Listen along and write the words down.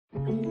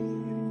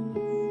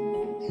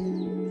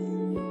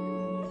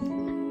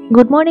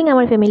Good morning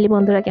আমার family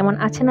বন্ধুরা, কেমন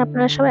আছেন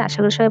আপনারা সবাই? আশা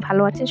করি সবাই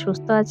ভালো আছেন,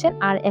 সুস্থ আছেন।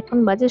 আর এখন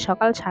বাজে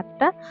সকাল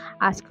 ৭টা।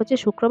 আজকে হচ্ছে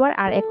শুক্রবার,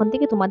 আর এখন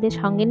থেকে তোমাদের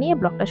সঙ্গে নিয়ে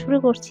ব্লগটা শুরু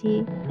করছি।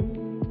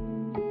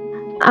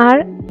 আর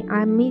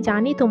আমি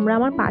জানি তোমরা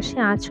আমার পাশে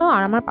আছো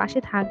আর আমার পাশে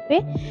থাকবে।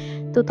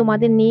 তো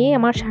তোমাদের নিয়ে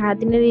আমার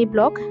সারাদিনের এই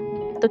ব্লগ।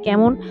 তো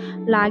কেমন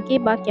লাগে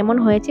বা কেমন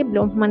হয়েছে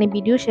মানে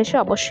ভিডিও শেষে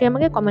অবশ্যই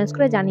আমাকে কমেন্টস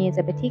করে জানিয়ে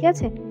যাবে, ঠিক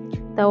আছে?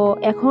 তো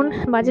এখন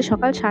বাজে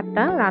সকাল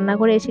 ৭টা,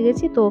 রান্নাঘরে এসে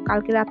গেছি। তো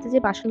কালকে রাত্রে যে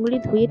বাসনগুলি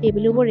ধুয়ে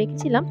টেবিলের উপর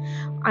রেখেছিলাম,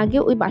 আগে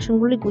ওই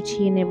বাসনগুলি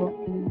গুছিয়ে নেব।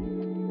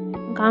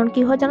 কারণ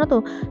কি হয় জানো তো,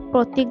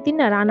 প্রত্যেকদিন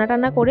না রান্না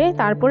টান্না করে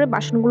তারপরে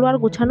বাসনগুলো আর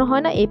গোছানো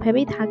হয় না,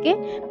 এইভাবেই থাকে।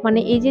 মানে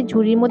এই যে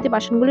ঝুড়ির মধ্যে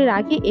বাসনগুলি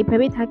রাখি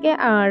এইভাবেই থাকে,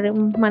 আর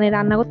মানে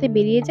রান্না করতে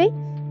বেরিয়ে যাই,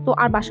 তো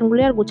আর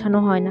বাসনগুলি আর গোছানো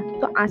হয় না।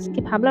 তো আজকে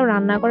ভাবলাম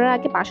রান্না করার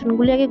আগে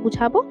বাসনগুলি আগে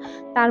গুছাবো,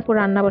 তারপর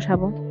রান্না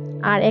বসাবো।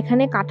 আর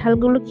এখানে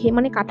কাঁঠালগুলো খেয়ে,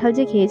 মানে কাঁঠাল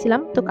যে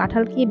খেয়েছিলাম, তো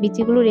কাঁঠাল খেয়ে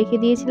বিচিগুলো রেখে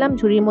দিয়েছিলাম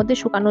ঝুড়ির মধ্যে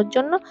শুকানোর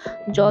জন্য,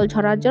 জল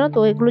ঝরার জন্য। তো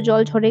এগুলো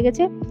জল ঝরে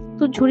গেছে,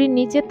 তো ঝুড়ির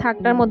নিচের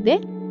থাকটার মধ্যে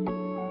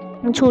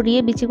ছড়িয়ে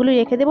বিচিগুলো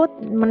রেখে দেবো,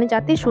 মানে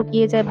যাতে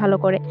শুকিয়ে যায় ভালো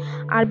করে।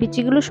 আর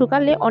বিচিগুলো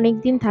শুকালে অনেক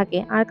দিন থাকে।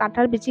 আর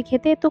কাঁঠাল বিচি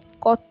খেতে তো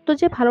কত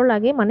যে ভালো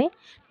লাগে, মানে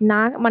না,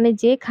 মানে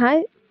যে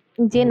খায়,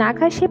 যে না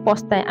খায় সে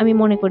পস্তায়, আমি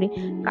মনে করি।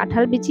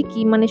 কাঁঠাল বিচি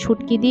কি মানে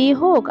শুটকি দিয়েই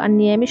হোক আর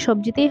নিরামিষ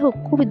সবজিতেই হোক,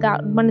 খুবই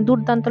মানে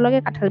দুর্দান্ত লাগে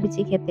কাঁঠাল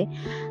বিচি খেতে।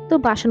 তো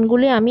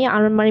বাসনগুলি আমি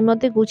আলমারির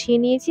মধ্যে গুছিয়ে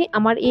নিয়েছি।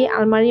 আমার এই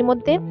আলমারির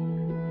মধ্যে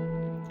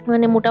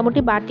মানে মোটামুটি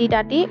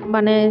বাটি-টাটি,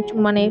 মানে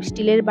মানে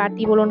স্টিলের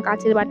বাটি বলুন,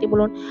 কাঁচের বাটি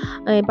বলুন,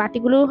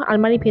 বাটিগুলো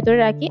আলমারির ভেতরে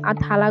রাখি। আর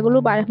থালাগুলো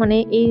মানে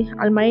এই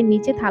আলমারির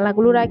নিচে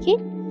থালাগুলো রাখি।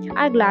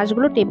 আর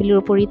গ্লাসগুলো টেবিলের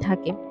উপরেই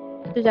থাকে।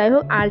 তো যাই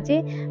হোক, আর যে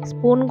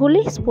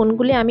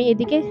স্পুনগুলি আমি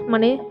এদিকে,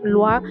 মানে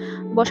লোহা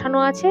বসানো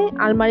আছে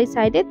আলমারির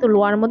সাইডে, তো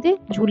লোহার মধ্যে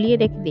ঝুলিয়ে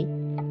রেখে দিই।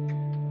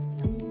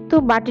 তো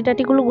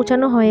বাটি-টাটিগুলো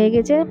গুছানো হয়ে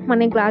গেছে,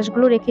 মানে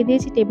গ্লাসগুলো রেখে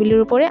দিয়েছি টেবিলের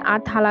উপরে। আর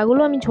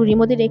থালাগুলো আমি ঝুড়ির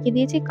মধ্যে রেখে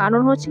দিয়েছি,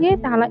 কারণ হচ্ছে গিয়ে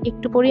থালা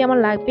একটু পরেই আমার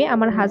লাগবে।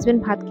 আমার হাজবেন্ড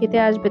ভাত খেতে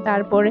আসবে,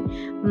 তারপরে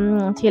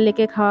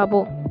ছেলেকে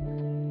খাওয়াবো,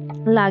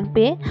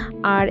 লাগবে।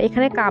 আর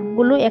এখানে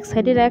কাপগুলো এক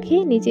সাইডে রাখি,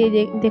 নিচে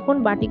দেখুন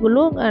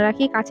বাটিগুলো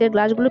রাখি, কাঁচের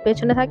গ্লাসগুলো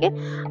পেছনে থাকে।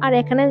 আর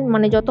এখানে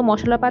মানে যত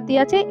মশলাপাতি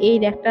আছে এই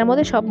র্যাকটার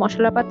মধ্যে সব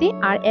মশলাপাতি।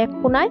 আর এক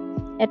কোনায়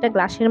একটা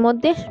গ্লাসের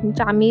মধ্যে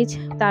চামিচ,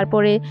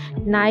 তারপরে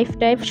নাইফ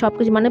টাইফ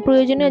সবকিছু, মানে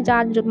প্রয়োজনীয় যা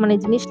মানে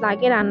জিনিস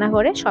লাগে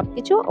রান্নাঘরে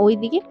সবকিছু ওই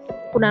দিকে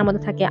কোনার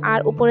মধ্যে থাকে। আর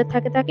উপরে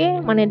থাকে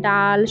মানে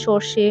ডাল,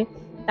 সর্ষে,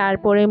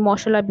 তারপরে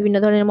মশলা, বিভিন্ন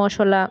ধরনের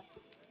মশলা।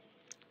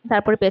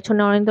 তারপরে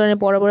পেছনে অনেক ধরনের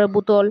বড় বড়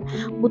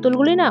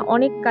বোতলগুলি না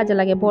অনেক কাজে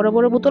লাগে। বড়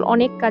বড় বোতল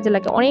অনেক কাজে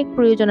লাগে, অনেক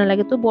প্রয়োজনে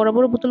লাগে। তো বড়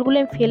বড় বোতলগুলো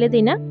আমি ফেলে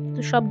দিই না, তো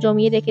সব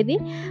জমিয়ে রেখে দিই।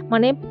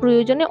 মানে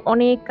প্রয়োজনে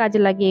অনেক কাজে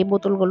লাগে এই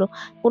বোতলগুলো।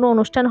 কোনো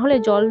অনুষ্ঠান হলে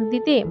জল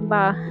দিতে,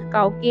 বা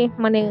কাউকে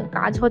মানে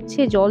কাজ হচ্ছে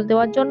জল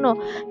দেওয়ার জন্য,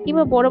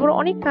 কিংবা বড় বড়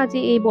অনেক কাজে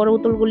এই বড়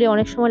বোতলগুলি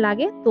অনেক সময়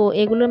লাগে। তো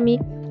এগুলো আমি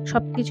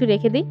সব কিছু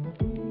রেখে দিই।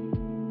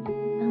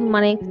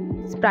 মানে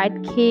স্প্রাইট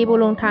খেয়ে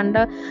বলুন,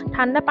 ঠান্ডা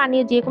ঠান্ডা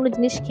পানীয় যে কোনো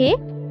জিনিস খেয়ে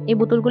এই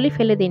বোতলগুলি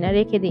ফেলে দিই না,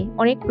 রেখে দিই,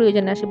 অনেক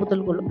প্রয়োজনে আসে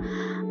বোতলগুলো।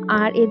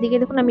 আর এদিকে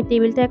দেখুন আমি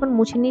টেবিলটা এখন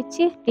মুছে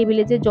নিচ্ছি।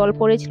 টেবিলে যে জল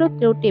পড়েছিল,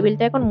 তো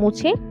টেবিলটা এখন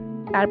মুছে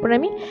তারপরে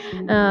আমি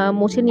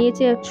মুছে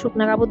নিয়েছি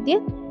শুকনা কাপড় দিয়ে।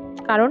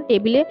 কারণ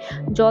টেবিলে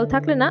জল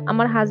থাকলে না,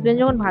 আমার হাজবেন্ড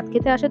যখন ভাত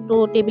খেতে আসে, তো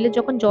টেবিলে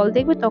যখন জল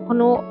দেখবে তখন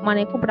ও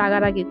মানে খুব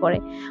রাগারাগি করে।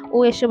 ও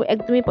এসব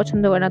একদমই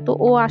পছন্দ করে না। তো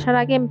ও আসার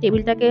আগে আমি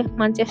টেবিলটাকে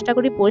মানে চেষ্টা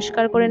করি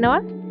পরিষ্কার করে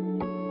নেওয়ার।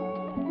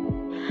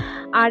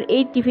 আর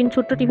এই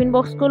ছোট্ট টিফিন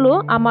বক্সগুলো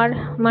আমার,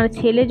 মানে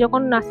ছেলে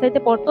যখন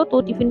নার্সারিতে পড়তো, তো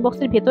টিফিন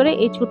বক্সের ভেতরে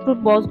এই ছোট্ট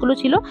বক্সগুলো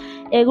ছিল।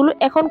 এগুলো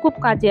এখন খুব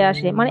কাজে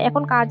আসে, মানে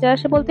এখন কাজে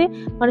আসে বলতে,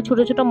 মানে ছোট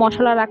ছোট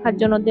মশলা রাখার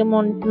জন্য,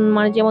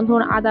 যেমন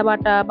ধরুন আদা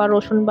বাটা বা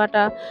রসুন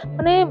বাটা,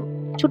 মানে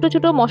ছোট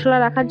ছোট মশলা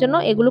রাখার জন্য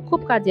এগুলো খুব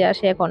কাজে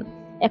আসে এখন।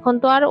 এখন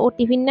তো আর ও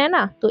টিফিন নেয়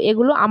না, তো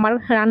এগুলো আমার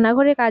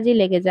রান্নাঘরে কাজে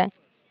লেগে যায়।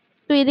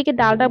 তো এদিকে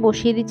ডালটা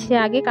বসিয়ে দিচ্ছি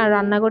আগে, কারণ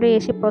রান্নাঘরে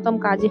এসে প্রথম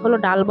কাজই হলো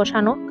ডাল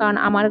বসানো। কারণ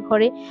আমার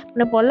ঘরে,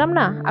 মানে বললাম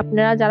না,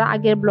 আপনারা যারা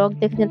আগের ব্লগ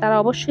দেখেছেন তারা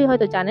অবশ্যই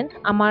হয়তো জানেন,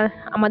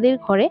 আমাদের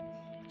ঘরে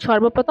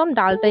সর্বপ্রথম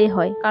ডালটাই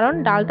হয়। কারণ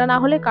ডালটা না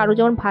হলে কারো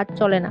যেমন ভাত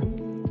চলে না।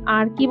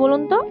 আর কি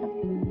বলুন তো,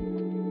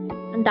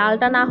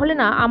 ডালটা না হলে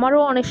না আমারও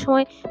অনেক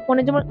সময়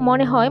যেমন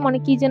মনে হয়, মানে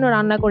কি যেন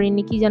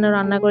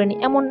রান্না করিনি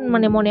এমন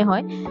মানে মনে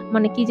হয়,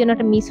 মানে কি যেন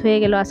একটা মিস হয়ে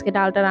গেল আজকে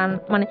ডালটা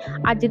মানে।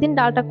 আর যেদিন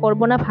ডালটা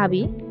করব না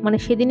ভাবি, মানে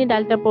সেদিনই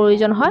ডালটার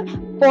প্রয়োজন হয়।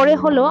 পরে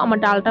হলেও আমার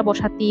ডালটা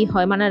বসাতেই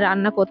হয়, মানে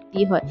রান্না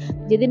করতেই হয়।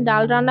 যেদিন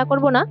ডাল রান্না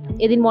করব না,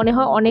 এদিন মনে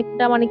হয়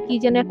অনেকটা, মানে কি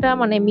যেন একটা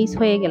মানে মিস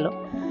হয়ে গেল।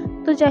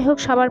 তো যাই হোক,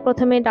 সবার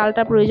প্রথমে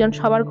ডালটা প্রয়োজন।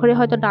 সবার ঘরে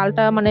হয়তো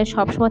ডালটা মানে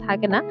সবসময়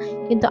থাকে না,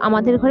 কিন্তু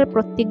আমাদের ঘরে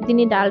প্রত্যেক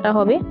দিনই ডালটা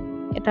হবে।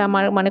 এটা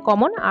আমার মানে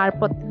কমন। আর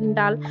প্রত্যেকদিন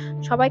ডাল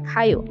সবাই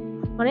খায়ও,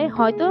 মানে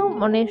হয়তো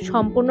মানে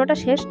সম্পূর্ণটা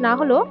শেষ না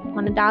হলেও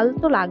মানে ডাল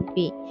তো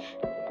লাগবেই।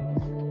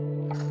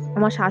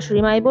 আমার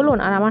শাশুড়ি মাই বলুন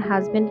আর আমার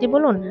হাজবেন্ডই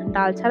বলুন,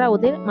 ডাল ছাড়া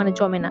ওদের মানে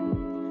জমে না।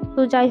 তো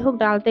যাই হোক,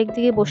 ডালটা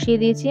একদিকে বসিয়ে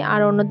দিয়েছি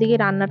আর অন্যদিকে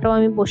রান্নাটাও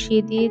আমি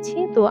বসিয়ে দিয়েছি।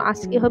 তো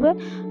আজকে হবে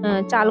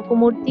চাল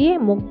কুমড় দিয়ে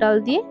মুগ ডাল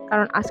দিয়ে,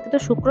 কারণ আজকে তো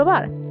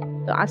শুক্রবার।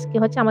 তো আজকে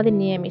হচ্ছে আমাদের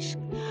নিরামিষ।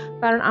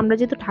 কারণ আমরা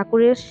যেহেতু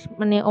ঠাকুরের,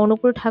 মানে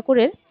অনুকূল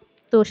ঠাকুরের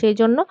তো সেই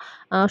জন্য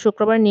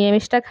শুক্রবার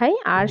নিরামিষটা খাই,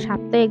 আর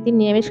সপ্তাহে একদিন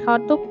নিরামিষ খাওয়া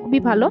তো খুবই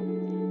ভালো।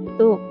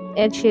 তো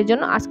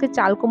সেজন্য আজকে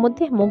চাল কুমড়ো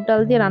দিয়ে মুগ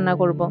ডাল দিয়ে রান্না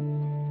করব।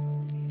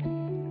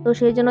 তো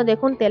সেই জন্য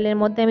দেখুন তেলের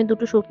মধ্যে আমি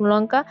দুটো শুকনো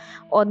লঙ্কা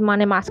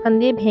মানে মাঝখান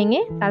দিয়ে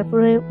ভেঙে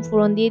তারপরে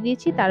ফোড়ন দিয়ে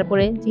দিয়েছি।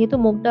 তারপরে যেহেতু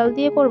মুগ ডাল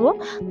দিয়ে করব,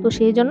 তো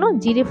সেই জন্য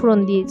জিরে ফোড়ন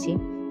দিয়েছি।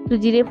 তো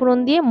জিরে ফোড়ন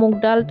দিয়ে মুগ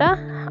ডালটা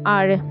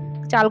আর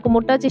চাল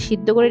কুমড়োটা যে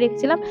সিদ্ধ করে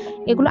রেখেছিলাম,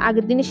 এগুলো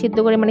আগের দিনই সিদ্ধ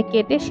করে মানে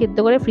কেটে সিদ্ধ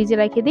করে ফ্রিজে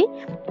রেখে দিই,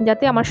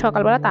 যাতে আমার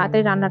সকালবেলা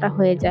তাড়াতাড়ি রান্নাটা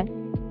হয়ে যায়।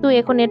 তো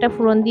এখন এটা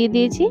ফোড়ন দিয়ে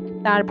দিয়েছি।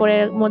 তারপরে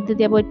এর মধ্যে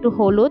দেবো একটু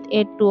হলুদ,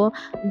 একটু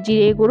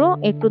জিরে গুঁড়ো,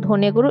 একটু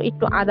ধনে গুঁড়ো,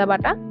 একটু আদা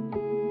বাটা,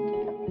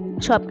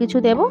 সবকিছু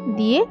দেব।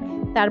 দিয়ে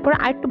তারপর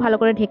আরেকটু ভালো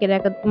করে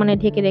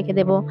ঢেকে রেখে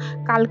দেব।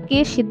 কালকে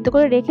সিদ্ধ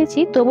করে রেখেছি,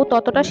 তবু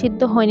ততটা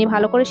সিদ্ধ হয়নি,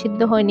 ভালো করে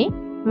সিদ্ধ হয়নি,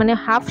 মানে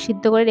হাফ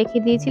সিদ্ধ করে রেখে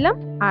দিয়েছিলাম।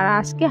 আর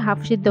আজকে হাফ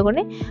সিদ্ধ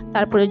করে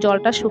তারপরে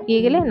জলটা শুকিয়ে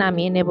গেলে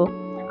নামিয়ে নেব।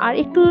 আর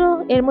একটু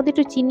এর মধ্যে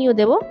একটু চিনিও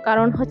দেব,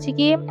 কারণ হচ্ছে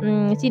গিয়ে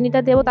চিনিটা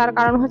দেবো তার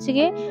কারণ হচ্ছে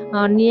গিয়ে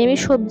নিরামিষ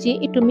সবজি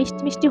একটু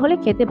মিষ্টি মিষ্টি হলে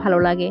খেতে ভালো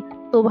লাগে।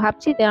 তো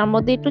ভাবছি তার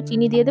মধ্যে একটু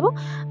চিনি দিয়ে দেবো।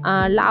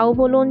 লাউ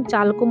বলুন,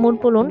 চাল কুমড়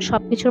বলুন,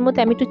 সব কিছুর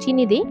মধ্যে আমি একটু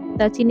চিনি দিই।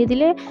 তা চিনি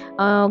দিলে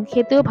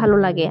খেতেও ভালো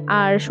লাগে।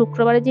 আর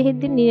শুক্রবারে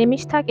যেদিন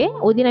নিরামিষ থাকে,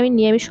 ওই দিন আমি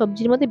নিরামিষ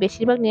সবজির মধ্যে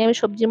বেশিরভাগ নিরামিষ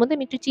সবজির মধ্যে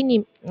আমি একটু চিনি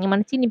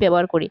মানে চিনি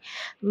ব্যবহার করি।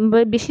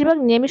 বেশিরভাগ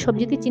নিরামিষ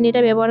সবজিতে চিনিটা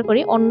ব্যবহার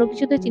করি, অন্য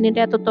কিছুতে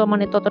চিনিটা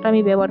মানে ততটা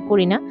আমি ব্যবহার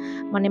করি না।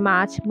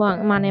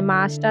 মানে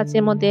মাছ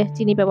টাছের মধ্যে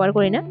চিনি ব্যবহার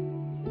করি না,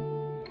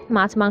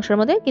 মাছ মাংসের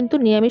মধ্যে, কিন্তু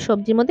নিরামিষ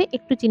সবজির মধ্যে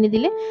একটু চিনি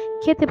দিলে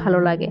খেতে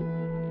ভালো লাগে।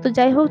 তো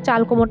যাই হোক,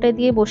 চাল কুমড়োটা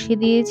দিয়ে বসিয়ে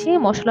দিয়েছি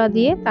মশলা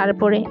দিয়ে।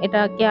 তারপরে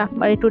এটাকে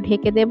আবার একটু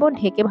ঢেকে দেব,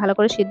 ঢেকে ভালো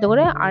করে সিদ্ধ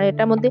করে। আর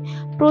এটার মধ্যে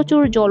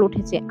প্রচুর জল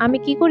উঠেছে, আমি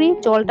কি করি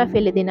জলটা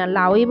ফেলে দিই না,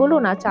 লাউই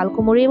বলুন আর চাল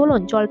কুমড়োই বলুন,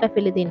 জলটা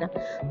ফেলে দিই না।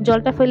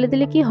 জলটা ফেলে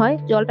দিলে কি হয়,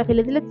 জলটা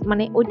ফেলে দিলে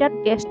মানে ওইটার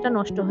টেস্টটা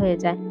নষ্ট হয়ে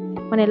যায়।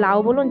 মানে লাউ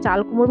বলুন চাল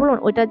কুমড়ো বলুন,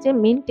 ওইটার যে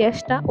মেন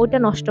টেস্টটা ওইটা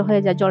নষ্ট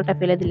হয়ে যায় জলটা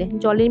ফেলে দিলে।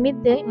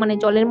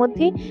 জলের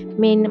মধ্যেই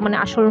মেন মানে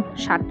আসল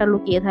স্বাদটা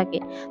লুকিয়ে থাকে।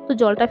 তো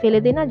জলটা ফেলে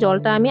দিই না,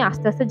 জলটা আমি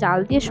আস্তে আস্তে জাল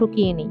দিয়ে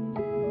শুকিয়ে নিই।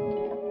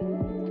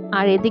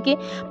 আর এদিকে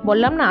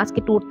বললাম না আজকে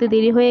একটু উঠতে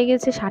দেরি হয়ে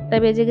গেছে, 7টা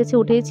বেজে গেছে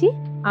উঠেছি।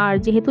 আর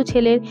যেহেতু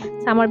ছেলের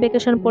সামার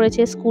ভ্যাকেশন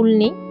পড়েছে, স্কুল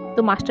নেই,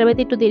 তো মাস্টার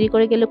বাড়িতে একটু দেরি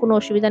করে গেলে কোনো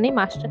অসুবিধা নেই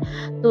মাস্টার।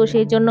 তো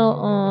সেই জন্য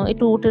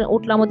একটু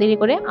উঠলামও দেরি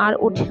করে। আর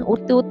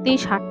উঠতে উঠতেই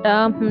 7টা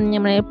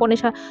মানে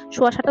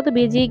সোয়া 7টা তো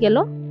বেজেই গেল।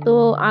 তো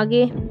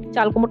আগে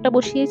চাল কুমড়োটা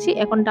বসিয়েছি,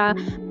 এখন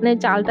মানে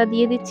চালটা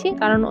দিয়ে দিচ্ছি,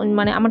 কারণ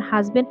মানে আমার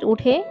হাজবেন্ড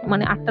উঠে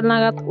মানে 8টা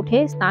নাগাদ উঠে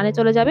স্নানে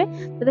চলে যাবে,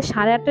 যাতে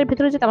 8:30টার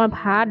ভিতরে যাতে আমার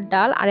ভাত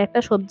ডাল আর একটা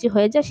সবজি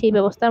হয়ে যায়, সেই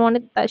ব্যবস্থা মানে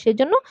সেই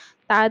জন্য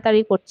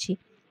তাড়াতাড়ি করছি।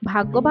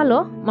 ভাগ্য ভালো,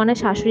 মানে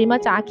শাশুড়ি মা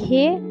চা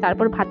খেয়ে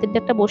তারপর ভাতের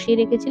ডালটা বসিয়ে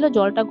রেখেছিল,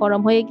 জলটা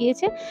গরম হয়ে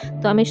গিয়েছে।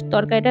 তো আমি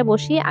তরকারিটা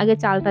বসিয়ে আগে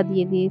চালটা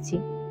দিয়ে দিয়েছি।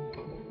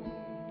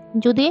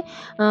 যদি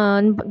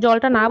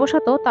জলটা না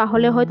বসাতো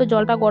তাহলে হয়তো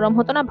জলটা গরম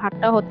হতো না,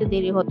 ভাতটা হতে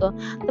দেরি হতো।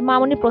 তো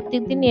মামুনি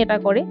প্রত্যেকদিনই এটা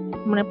করে,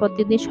 মানে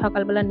প্রত্যেকদিন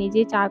সকালবেলা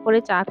নিজেই চা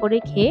করে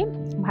খেয়ে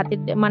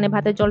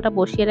ভাতের জলটা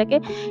বসিয়ে রাখে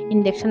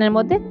ইন্ডাকশনের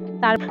মধ্যে।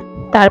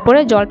 তারপরে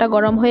জলটা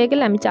গরম হয়ে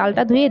গেলে আমি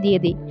চালটা ধুয়ে দিয়ে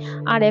দিই।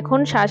 আর এখন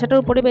 7:30টার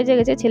উপরে বেজে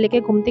গেছে, ছেলেকে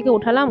ঘুম থেকে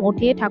উঠালাম,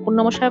 উঠিয়ে ঠাকুর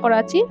নমস্কার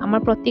করাচ্ছি।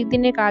 আমার প্রত্যেক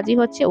দিনের কাজই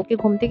হচ্ছে ওকে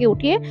ঘুম থেকে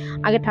উঠিয়ে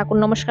আগে ঠাকুর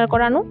নমস্কার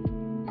করানো,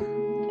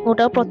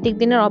 ওটাও প্রত্যেক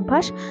দিনের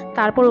অভ্যাস।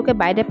 তারপর ওকে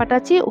বাইরে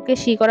পাঠাচ্ছি, ওকে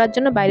শি করার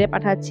জন্য বাইরে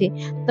পাঠাচ্ছি।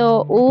 তো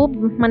ও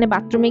মানে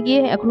বাথরুমে গিয়ে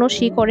এখনো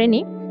শি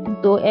করেনি,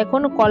 তো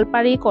এখন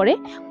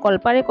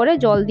কলপারে করে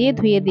জল দিয়ে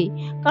ধুয়ে দিই,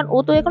 কারণ ও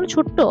তো এখন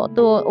ছোট্ট,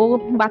 তো ও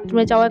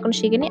বাথরুমে যাওয়া এখন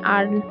শিখেনি।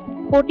 আর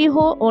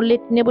ও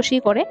লেট্রিনে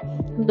বসেই করে,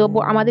 তো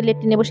আমাদের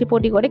লেট্রিনে বসে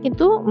পটি করে,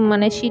 কিন্তু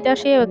মানে শিটা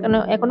সে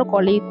এখনো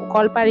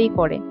কলপারেই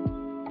করে।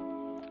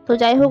 তো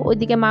যাই হোক,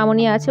 ওইদিকে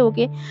মামনি আছে,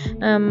 ওকে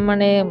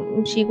মানে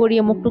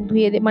শিকড়িয়ে মুখ টুক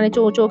ধুয়ে দেয়, মানে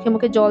চোখে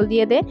মুখে জল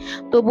দিয়ে দেয়।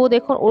 তবুও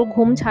দেখুন ওর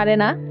ঘুম ছাড়ে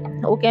না।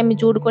 ওকে আমি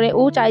জোর করে,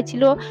 ও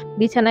চাইছিল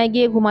বিছানায়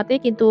গিয়ে ঘুমাতে,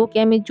 কিন্তু ওকে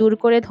আমি জোর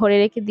করে ধরে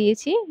রেখে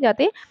দিয়েছি,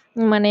 যাতে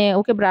মানে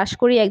ওকে ব্রাশ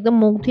করি একদম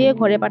মুখ ধুয়ে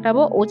ঘরে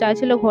পাঠাবো। ও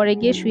চাইছিল ঘরে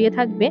গিয়ে শুয়ে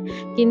থাকবে,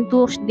 কিন্তু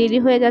দেরি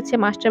হয়ে যাচ্ছে,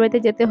 মাস্টার বাড়িতে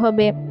যেতে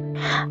হবে।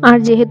 আর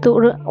যেহেতু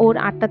ওর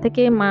 8টা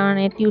থেকে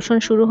মানে টিউশন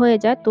শুরু হয়ে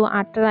যায়, তো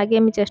 8টার আগে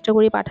আমি চেষ্টা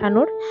করি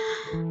পাঠানোর।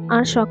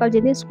 আর সকাল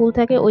যেদিন স্কুল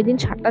থাকে ওই দিন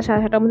 7টা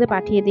 7:30টার মধ্যে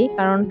পাঠিয়ে দিই,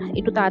 কারণ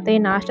একটু তাড়াতাড়ি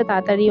না আসলে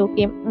তাড়াতাড়ি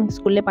ওকে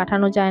স্কুলে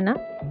পাঠানো যায় না।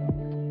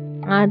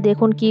 আর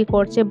দেখুন কি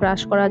করছে,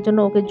 ব্রাশ করার জন্য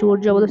ওকে জোর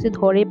জবরদস্তি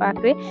ধরে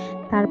পাকড়ে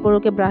তারপর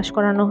ওকে ব্রাশ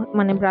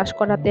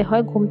করাতে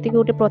হয়। ঘুম থেকে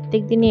উঠে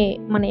প্রত্যেক দিনই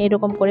মানে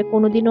এরকম করে,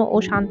 কোনোদিনও ও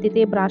শান্তিতে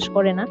ব্রাশ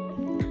করে না।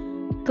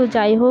 তো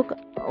যাই হোক,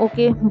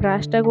 ওকে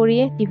ব্রাশটা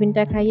করিয়ে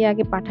টিফিনটা খাইয়ে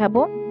আগে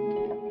পাঠাবো।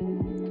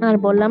 আর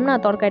বললাম না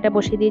তরকারিটা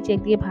বসিয়ে দিয়েছি,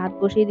 একদিকে ভাত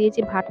বসিয়ে দিয়েছি,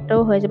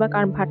 ভাতটাও হয়ে যাবে,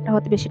 কারণ ভাতটা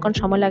হতে বেশিক্ষণ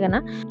সময় লাগে না।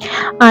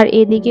 আর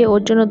এদিকে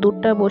ওর জন্য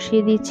দুধটা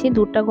বসিয়ে দিচ্ছি,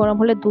 দুধটা গরম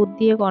হলে দুধ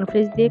দিয়ে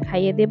কর্নফ্লেক্স দিয়ে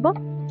খাইয়ে দেব।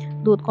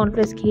 দুধ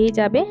কর্নফ্লেক্স খেয়েই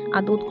যাবে।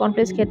 আর দুধ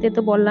কর্নফ্লেক্স খেতে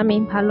তো বললামই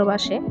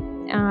ভালোবাসে।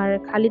 আর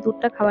খালি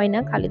দুধটা খাওয়াই না,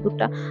 খালি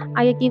দুধটা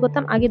আগে কি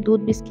করতাম, আগে দুধ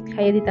বিস্কিট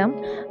খাইয়ে দিতাম।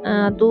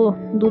 তো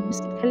দুধ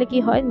বিস্কিট খেলে কি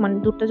হয়, মানে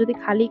দুধটা যদি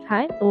খালি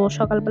খায়, তো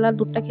সকালবেলা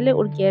দুধটা খেলে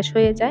ওর গ্যাস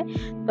হয়ে যায়,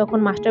 তখন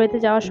মাস্টার বাড়িতে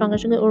যাওয়ার সঙ্গে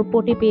সঙ্গে ওর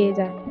পটি পেয়ে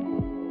যায়।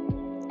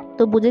 তো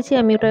তো বুঝেছি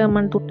আমি ওটা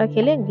মানে দুধটা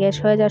খেলে গ্যাস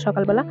হয়ে যায়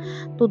সকালবেলা।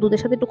 তো দুধের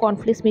সাথে একটু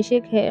কর্নফ্লেক্স মিশিয়ে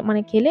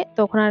মানে খেলে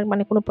তখন আর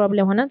মানে কোনো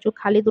প্রবলেম হয় না।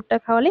 খালি দুধটা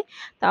খাওয়ালে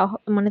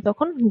মানে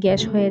তখন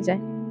গ্যাস হয়ে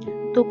যায়।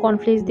 তো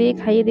কর্নফ্লেক্স দিয়ে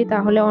খাইয়ে দিই,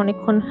 তাহলে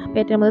অনেকক্ষণ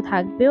পেটের মধ্যে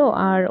থাকবেও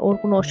আর ওর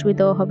কোনো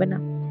অসুবিধাও হবে না।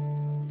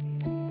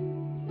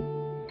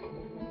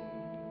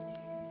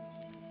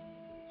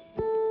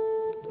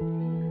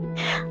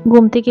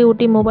 ঘুম থেকে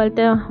উঠে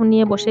মোবাইলটা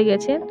নিয়ে বসে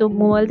গেছে, তো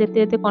মোবাইল দেখতে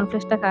দেখতে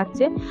কর্নফ্লেক্সটা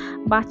খাচ্ছে।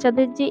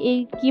 বাচ্চাদের যে এই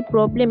কি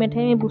প্রবলেম, এটা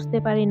আমি বুঝতে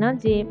পারি না,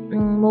 যে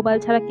মোবাইল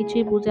ছাড়া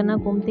কিছুই বোঝে না।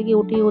 ঘুম থেকে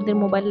উঠেই ওদের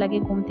মোবাইল লাগে,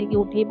 ঘুম থেকে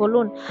উঠেই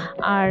বলুন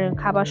আর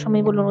খাবার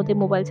সময় বলুন, ওদের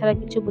মোবাইল ছাড়া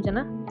কিছু বোঝে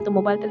না। তো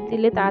মোবাইলটা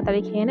দিলে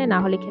তাড়াতাড়ি খেয়ে নেয়, না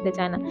হলে খেতে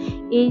চায় না।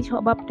 এই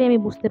স্বভাবটাই আমি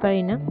বুঝতে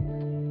পারি না,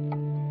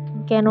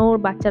 কেন ওর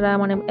বাচ্চারা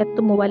মানে এত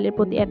মোবাইলের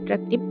প্রতি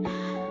অ্যাট্রাকটিভ।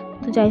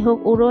 তো যাই হোক,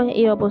 ওরও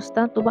এই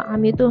অবস্থা। তবু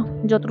আমি তো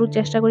যতটুকু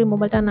চেষ্টা করি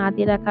মোবাইলটা না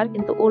দিয়ে রাখার,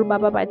 কিন্তু ওর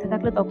বাবা বাড়িতে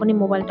থাকলে তখনই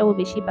মোবাইলটা ও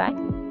বেশি পায়।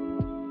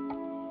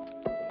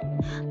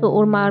 তো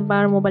ওর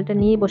বারবার মোবাইলটা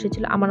নিয়ে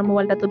বসেছিল, আমার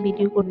মোবাইলটা তো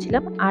ভিডিও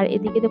করছিলাম। আর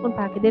এদিকে দেখুন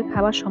পাখিদের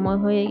খাবার সময়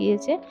হয়ে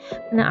গিয়েছে,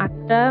 মানে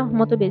 ৮টা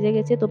মতো বেজে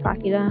গেছে। তো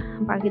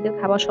পাখিদের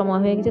খাবার সময়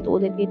হয়ে গেছে, তো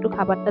ওদেরকে একটু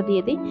খাবারটা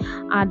দিয়ে দিই।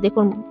 আর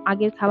দেখুন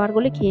আগের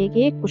খাবারগুলো খেয়ে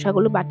খেয়ে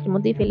খোসাগুলো বাটির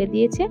মধ্যেই ফেলে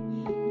দিয়েছে।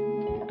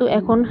 তো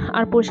এখন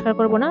আর পরিষ্কার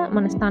করব না,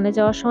 মানে স্নানে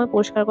যাওয়ার সময়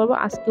পরিষ্কার করব।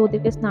 আজকে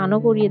ওদেরকে স্নানও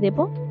করিয়ে দেব,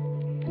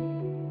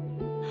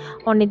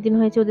 অনেকদিন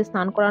হয়েছে ওদের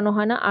স্নান করানো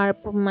হয় না। আর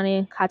মানে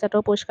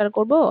খাঁচাটাও পরিষ্কার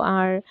করব,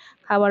 আর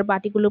খাবার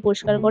বাটিগুলো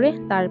পরিষ্কার করে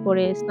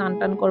তারপরে স্নান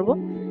টান করব।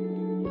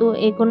 তো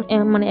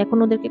মানে এখন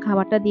ওদেরকে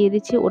খাবারটা দিয়ে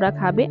দিচ্ছি, ওরা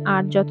খাবে।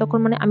 আর যতক্ষণ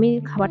মানে আমি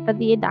খাবারটা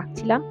দিয়ে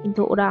ডাকছিলাম,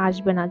 কিন্তু ওরা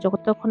আসবে না।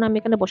 যতক্ষণ আমি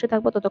এখানে বসে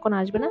থাকবো ততক্ষণ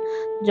আসবে না,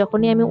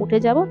 যখনই আমি উঠে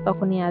যাব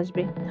তখনই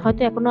আসবে।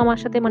 হয়তো এখনো আমার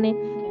সাথে মানে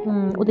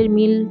ওদের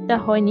মিলটা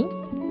হয়নি,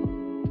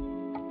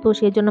 তো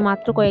সেজন্য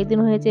মাত্র কয়েকদিন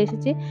হয়েছে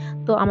এসেছে।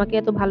 তো আমাকে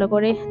এত ভালো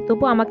করে,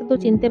 তবুও আমাকে তো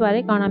চিনতে পারে,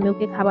 কারণ আমি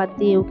ওকে খাবার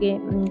দিয়ে ওকে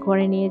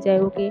ঘরে নিয়ে যাই,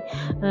 ওকে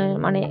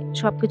মানে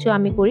সবকিছু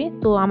আমি করি।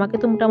 তো আমাকে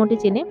তো মোটামুটি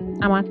চেনে,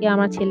 আমাকে,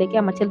 আমার ছেলেকে।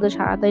 আমার ছেলে তো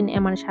সারাদিন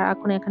মানে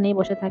সারাক্ষণ এখানেই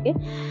বসে থাকে।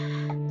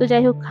 তো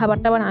যাই হোক,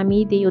 খাবারটা আবার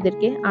আমিই দেই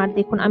ওদেরকে। আর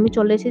দেখুন আমি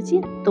চলে এসেছি,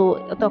 তো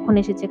তখন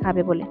এসেছে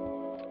খাবে বলে।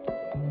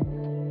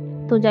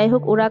 তো যাই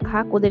হোক, ওরা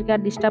খাক, ওদেরকে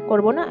আর ডিস্টার্ব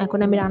করব না। এখন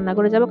আমি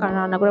রান্নাঘরে যাব, কারণ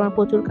রান্নাঘরে আমার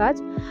প্রচুর কাজ।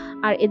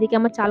 আর এদিকে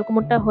আমার চাল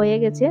কুমড়োটা হয়ে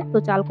গেছে। তো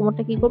চাল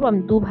কুমড়োটা কি করব,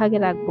 আমি দুভাগে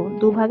রাখবো।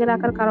 দুভাগে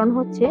রাখার কারণ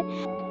হচ্ছে,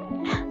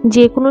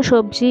 যে কোনো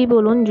সবজি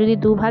বলুন, যদি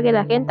দুভাগে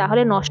রাখেন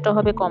তাহলে নষ্ট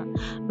হবে কম,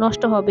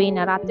 নষ্ট হবেই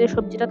না। রাত্রের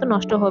সবজিটা তো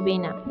নষ্ট হবেই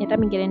না, এটা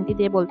আমি গ্যারান্টি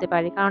দিয়ে বলতে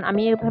পারি, কারণ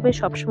আমি এভাবে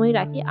সবসময়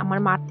রাখি। আমার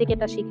মার থেকে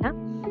এটা শেখা,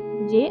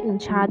 যে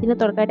সারাদিনের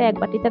তরকারিটা এক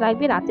বাটিতে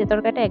রাখবি, রাতের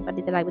তরকারিটা এক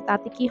বাটিতে রাখবি।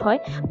 তাতে কি হয়,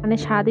 মানে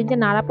সারাদিন যে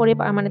নাড়া পড়ে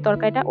মানে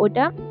তরকারিটা,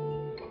 ওইটা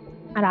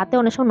রাতে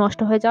অনেক সময় নষ্ট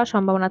হয়ে যাওয়ার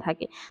সম্ভাবনা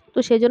থাকে। তো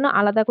সেজন্য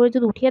আলাদা করে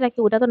যদি উঠিয়ে রাখি,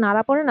 ওটা তো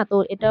নাড়া পড়ে না, তো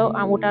এটাও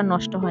ওটা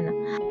নষ্ট হয় না।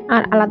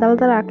 আর আলাদা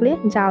আলাদা রাখলে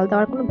জাল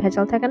দেওয়ার কোনো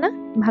ভেজাল থাকে না,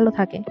 ভালো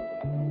থাকে।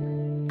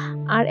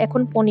 আর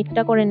এখন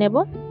পনিরটা করে নেব।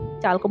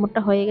 চাল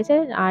কুমড়োটা হয়ে গেছে,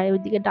 আর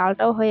ওইদিকে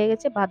ডালটাও হয়ে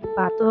গেছে,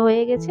 ভাতও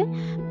হয়ে গেছে।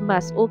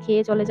 বাস, ও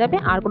খেয়ে চলে যাবে,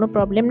 আর কোনো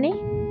প্রবলেম নেই।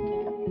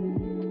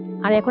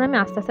 আর এখন আমি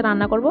আস্তে আস্তে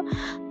রান্না করব।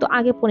 তো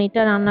আগে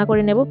পনিরটা রান্না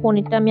করে নেব।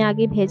 পনিরটা আমি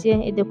আগে ভেজে,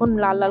 এই দেখুন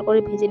লাল লাল করে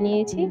ভেজে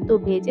নিয়েছি। তো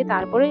ভেজে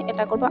তারপরে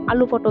এটা করব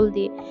আলু পটল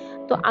দিয়ে।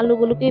 তো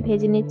আলুগুলোকে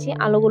ভেজে নিচ্ছি,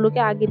 আলুগুলোকে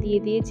আগে দিয়ে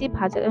দিয়েছি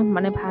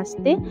মানে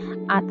ভাজতে।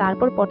 আর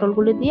তারপর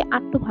পটলগুলো দিয়ে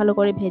আরেকটু ভালো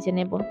করে ভেজে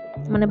নেব,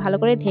 মানে ভালো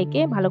করে ঢেকে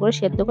ভালো করে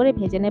সেদ্ধ করে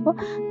ভেজে নেব,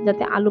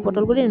 যাতে আলু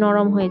পটলগুলি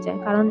নরম হয়ে যায়।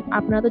 কারণ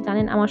আপনারা তো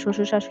জানেন আমার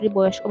শ্বশুর শাশুড়ি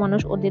বয়স্ক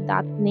মানুষ, ওদের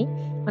দাঁত নেই,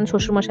 মানে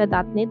শ্বশুরমশাইয়ের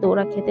দাঁত নেই, তো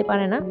ওরা খেতে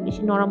পারে না,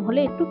 বেশি নরম হলে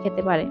একটু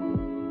খেতে পারে।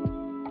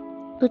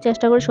 তো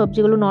চেষ্টা করি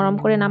সবজিগুলো নরম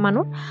করে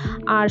নামানোর।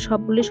 আর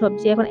সবগুলি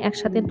সবজি এখন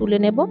একসাথে তুলে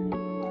নেব,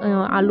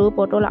 আলু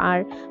পটল আর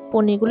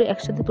পনিরগুলো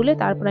একসাথে তুলে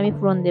তারপর আমি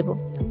ফোড়ন দেব।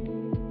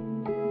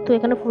 তো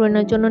এখানে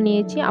ফোড়নের জন্য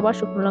নিয়েছি আবার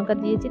শুকনো লঙ্কা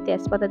দিয়েছি,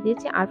 তেজপাতা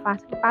দিয়েছি, আর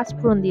পাঁচ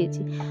ফোড়ন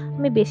দিয়েছি।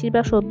 আমি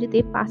বেশিরভাগ সবজিতে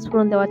 5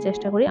 ফোড়ন দেওয়ার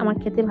চেষ্টা করি, আমার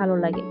খেতে ভালো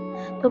লাগে।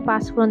 তো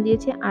 5 ফোড়ন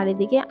দিয়েছি, আর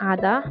এদিকে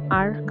আদা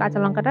আর কাঁচা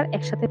লঙ্কাটা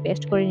একসাথে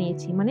পেস্ট করে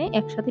নিয়েছি, মানে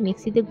একসাথে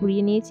মিক্সিতে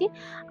ঘুরিয়ে নিয়েছি।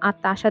 আর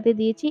তার সাথে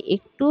দিয়েছি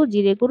একটু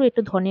জিরে গুঁড়ো,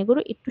 একটু ধনে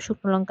গুঁড়ো, একটু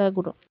শুকনো লঙ্কা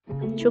গুঁড়ো।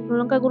 শুকনো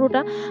লঙ্কা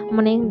গুঁড়োটা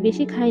মানে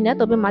বেশি খাই না,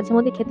 তবে মাঝে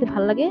মধ্যে খেতে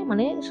ভালো লাগে,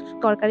 মানে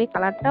তরকারির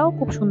কালারটাও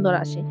খুব সুন্দর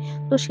আসে।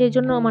 তো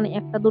সেজন্য মানে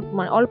একটা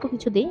মানে অল্প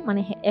কিছু দেই,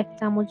 মানে 1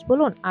 চামচ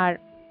বলুন আর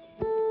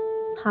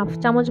হাফ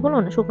চামচ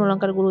বলুন শুকনো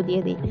লঙ্কার গুঁড়ো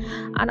দিয়ে দিই।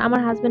 আর আমার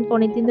হাসব্যান্ডকে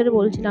অনেকদিন ধরে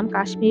বলছিলাম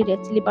কাশ্মীরি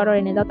রেড চিলি পাউডার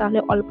এনে দাও, তাহলে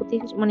অল্পতেই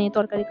মানে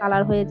তরকারি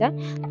কালার হয়ে যায়।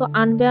 তো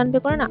আনবে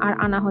করে না, আর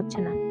আনা হচ্ছে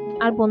না।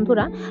 আর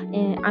বন্ধুরা,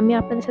 আমি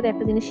আপনাদের সাথে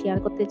একটা জিনিস শেয়ার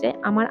করতে চাই।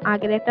 আমার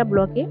আগের একটা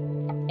ব্লগে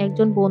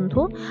একজন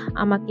বন্ধু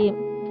আমাকে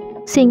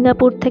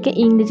সিঙ্গাপুর থেকে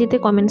ইংরেজিতে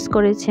কমেন্টস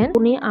করেছেন।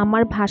 উনি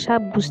আমার ভাষা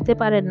বুঝতে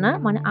পারেন না,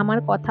 মানে আমার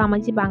কথা, আমি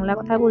যে বাংলা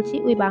কথা বলছি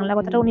ওই বাংলা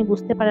কথাটা উনি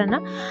বুঝতে পারেন না।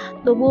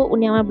 তবুও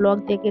উনি আমার ব্লগ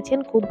দেখেছেন,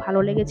 খুব ভালো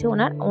লেগেছে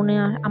ওনার।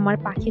 আমার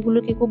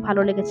পাখিগুলোকে খুব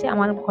ভালো লেগেছে,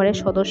 আমার ঘরের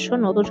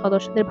নতুন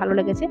সদস্যদের ভালো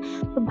লেগেছে।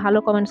 খুব ভালো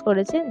কমেন্টস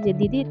করেছে যে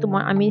দিদি,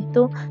 আমি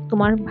তো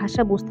তোমার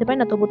ভাষা বুঝতে পারি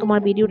না, তবু তোমার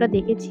ভিডিওটা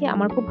দেখেছি,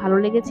 আমার খুব ভালো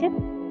লেগেছে।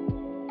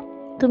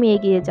 তুমি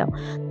এগিয়ে যাও।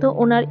 তো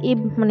ওনার এই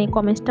মানে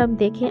কমেন্টসটা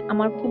দেখে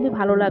আমার খুবই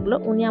ভালো লাগলো।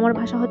 উনি আমার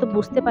ভাষা হয়তো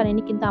বুঝতে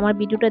পারেনি, কিন্তু আমার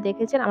ভিডিওটা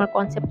দেখেছেন, আমার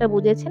কনসেপ্টটা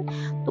বুঝেছেন।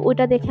 তো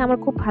ওইটা দেখে আমার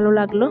খুব ভালো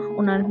লাগলো।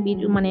 ওনার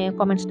ভিডিও মানে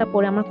কমেন্টসটা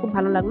পড়ে আমার খুব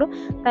ভালো লাগলো।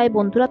 তাই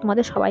বন্ধুরা,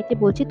 তোমাদের সবাইকে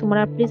বলছি,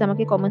 তোমরা প্লিজ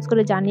আমাকে কমেন্টস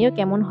করে জানিও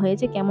কেমন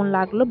হয়েছে, কেমন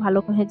লাগলো, ভালো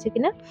হয়েছে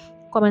কিনা।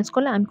 কমেন্টস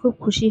করলে আমি খুব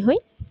খুশি হই।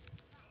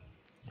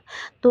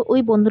 তো ওই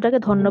বন্ধুটাকে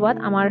ধন্যবাদ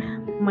আমার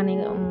মানে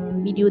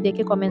ভিডিও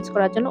দেখে কমেন্টস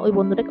করার জন্য। ওই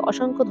বন্ধুটাকে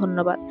অসংখ্য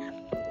ধন্যবাদ।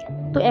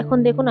 তো এখন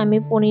দেখুন আমি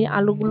পনির,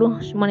 আলুগুলো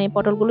মানে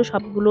পটলগুলো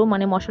সবগুলো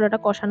মানে মশলাটা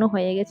কষানো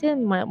হয়ে গেছে।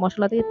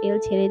 মশলা থেকে তেল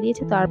ছেড়ে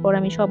দিয়েছে। তারপর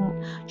আমি সব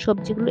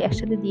সবজিগুলো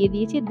একসাথে দিয়ে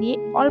দিয়েছি। দিয়ে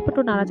অল্প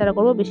একটু নাড়াচাড়া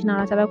করবো, বেশি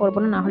নাড়াচাড়া করবো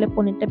না, নাহলে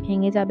পনিরটা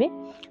ভেঙে যাবে।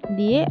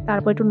 দিয়ে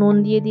তারপর একটু নুন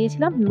দিয়ে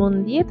দিয়েছিলাম। নুন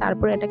দিয়ে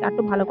তারপর এটাকে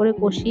একটু ভালো করে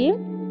কষিয়ে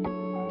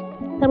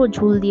তারপর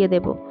ঝোল দিয়ে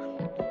দেবো।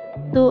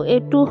 তো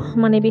একটু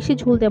মানে বেশি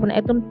ঝোল দেবো না,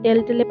 একদম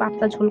টেলে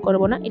পাতলা ঝোল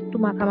করব না, একটু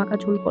মাখা মাখা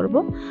ঝোল করব।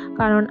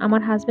 কারণ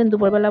আমার হাজব্যান্ড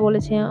দুপুরবেলা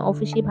বলেছে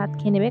অফিসে ভাত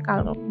খেয়ে নেবে।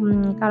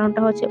 কারণটা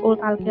হচ্ছে ওর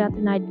কালকে রাতে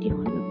নাইট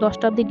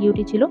 10টা অবধি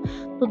ডিউটি ছিল।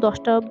 তো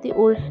 10টা অবধি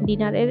ওর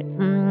ডিনারের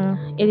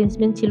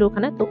অ্যারেঞ্জমেন্ট ছিল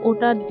ওখানে। তো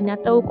ওটা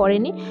ডিনারটাও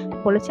করেনি,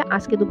 বলেছে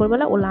আজকে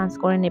দুপুরবেলা ও লাঞ্চ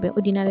করে নেবে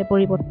ওই ডিনারের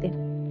পরিবর্তে।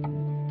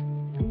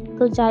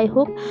 তো যাই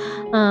হোক,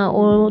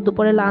 ও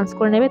দুপুরে লাঞ্চ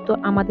করে নেবে, তো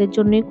আমাদের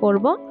জন্যই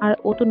করব। আর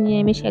ও তো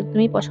নিরামিষ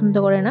একদমই পছন্দ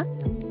করে না।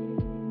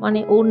 মানে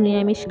ওর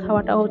নিরামিষ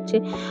খাওয়াটা হচ্ছে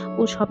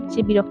ওর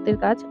সবচেয়ে বিরক্তের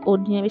কাজ। ওর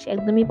নিরামিষ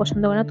একদমই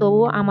পছন্দ করে না।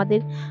 তবুও আমাদের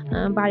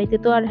বাড়িতে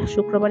তো আর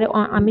শুক্রবারে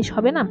আমিষ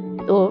হবে না,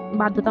 তো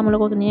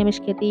বাধ্যতামূলক ওকে নিরামিষ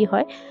খেতেই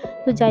হয়।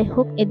 তো যাই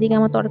হোক, এদিকে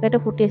আমার তরকারিটা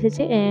ফুটে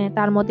এসেছে।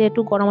 তার মধ্যে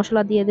একটু গরম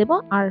মশলা দিয়ে দেবো।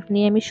 আর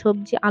নিরামিষ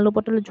সবজি আলু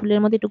পটলের ঝোলের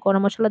মধ্যে একটু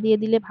গরম মশলা দিয়ে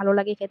দিলে ভালো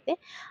লাগে খেতে।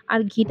 আর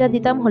ঘিটা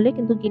দিতাম হলে,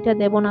 কিন্তু ঘিটা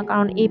দেবো না,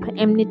 কারণ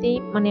এমনিতেই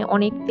মানে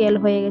অনেক তেল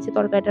হয়ে গেছে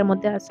তরকারিটার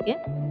মধ্যে আজকে।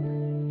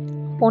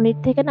 পনির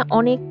থেকে না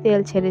অনেক তেল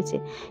ছেড়েছে,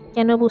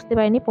 কেন বুঝতে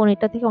পারিনি,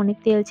 পনিরটা থেকে অনেক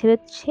তেল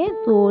ছেড়েছে।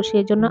 তো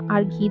সেজন্য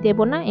আর ঘি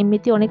দেবো না,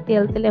 এমনিতেই অনেক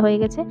তেলে হয়ে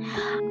গেছে।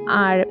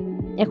 আর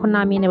এখন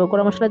নামিয়ে নেবো,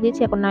 গরম মশলা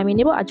দিয়েছি, এখন নামিয়ে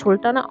নেবো। আর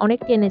ঝোলটা না অনেক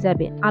টেনে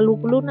যাবে,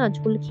 আলুগুলো না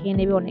ঝোল খেয়ে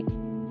নেবে অনেক।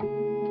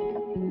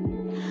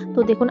 তো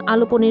দেখুন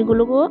আলু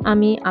পনিরগুলোকেও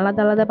আমি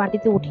আলাদা আলাদা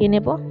বাটিতে উঠিয়ে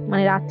নেব,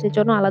 মানে রাত্রের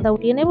জন্য আলাদা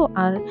উঠিয়ে নেব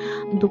আর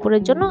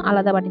দুপুরের জন্য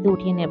আলাদা বাটিতে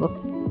উঠিয়ে নেব।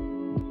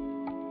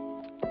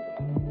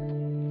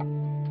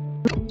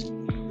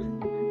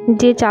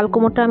 যে চাল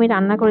কুমড়োটা আমি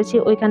রান্না করেছি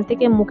ওইখান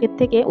থেকে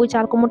ওই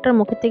চাল কুমড়োটার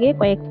মুখের থেকে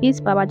কয়েক পিস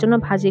বাবার জন্য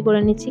ভাজি করে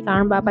নিচ্ছি,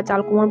 কারণ বাবা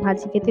চাল কুমড়ো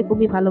ভাজি খেতে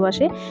খুবই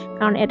ভালোবাসে,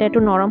 কারণ এটা একটু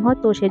নরম হয়,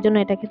 তো সেজন্য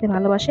এটা খেতে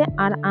ভালোবাসে।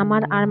 আর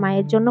আমার আর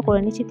মায়ের জন্য করে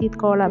নিচ্ছি তিত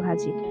করলা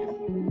ভাজি।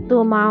 তো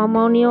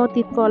মামনিও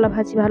তিত করলা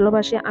ভাজি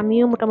ভালোবাসে,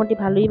 আমিও মোটামুটি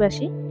ভালোই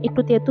বাসি। একটু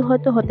তেঁতু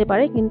হয়তো হতে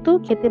পারে, কিন্তু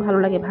খেতে ভালো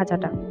লাগে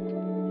ভাজাটা।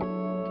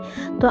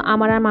 তো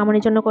আমার আর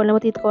মামনির জন্য করে নেবো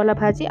তিত করলা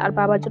ভাজি। আর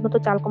বাবার জন্য তো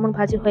চাল কুমড়ো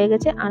ভাজি হয়ে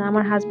গেছে। আর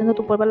আমার হাজব্যান্ডও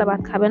দুপুরবেলা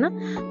ভাত খাবে না,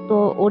 তো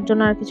ওর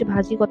জন্য আর কিছু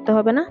ভাজি করতে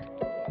হবে না,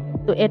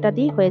 তো এটা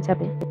দিয়ে হয়ে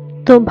যাবে।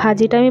 তো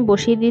ভাজিটা আমি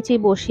বসিয়ে দিয়েছি,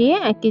 বসিয়ে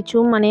কিছু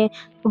মানে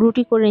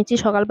রুটি করে নিচ্ছি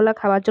সকালবেলা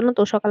খাওয়ার জন্য।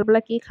 তো সকালবেলা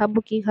কি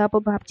খাবো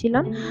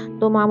ভাবছিলাম।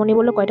 তো মামনি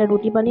বললো কয়টা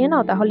রুটি বানিয়ে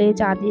নাও, তাহলে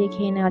চা দিয়ে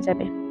খেয়ে নেওয়া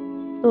যাবে।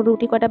 তো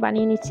রুটি কয়টা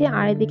বানিয়ে নিচ্ছি।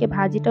 আর এদিকে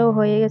ভাজিটাও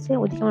হয়ে গেছে,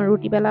 ওইদিকে আমার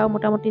রুটি বেলাও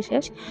মোটামুটি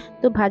শেষ।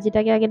 তো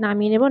ভাজিটাকে আগে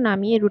নামিয়ে নেব,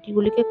 নামিয়ে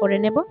রুটিগুলিকে করে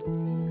নেব,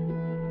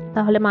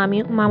 তাহলে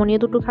মামনিও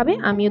দুটো খাবে,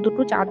 আমিও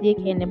দুটো চা দিয়ে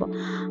খেয়ে নেব।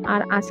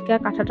 আর আজকে আর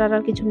কাঁঠাল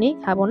টাঠাল কিছু নেই,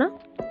 খাবো না।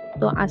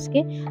 তো আজকে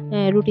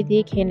রুটি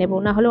দিয়ে খেয়ে নেব,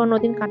 না হলে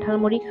অন্যদিন কাঁঠাল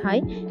মুড়ি খাই,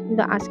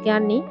 কিন্তু আজকে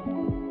আর নেই।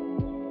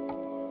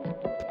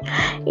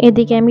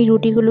 এদিকে আমি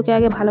রুটিগুলোকে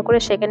আগে ভালো করে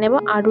সেঁকে নেব।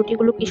 আর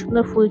রুটিগুলো কি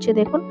সুন্দর ফুলছে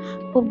দেখুন,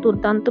 খুব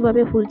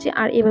দুর্দান্তভাবে ফুলছে।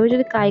 আর এভাবে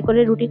যদি কাই করে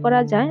রুটি করা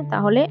যায়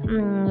তাহলে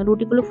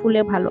রুটিগুলো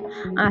ফুলে ভালো।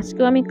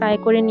 আজকেও আমি কাই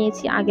করে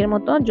নিয়েছি, আগের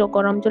মতো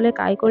গরম জলে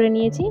কাই করে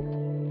নিয়েছি।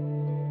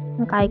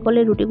 কাই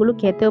করলে রুটিগুলো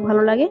খেতেও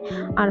ভালো লাগে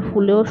আর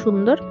ফুলেও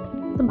সুন্দর,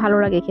 তো ভালো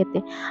লাগে খেতে।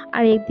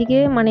 আর একদিকে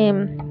মানে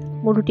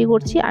রুটি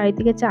করছি, আর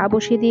একদিকে চা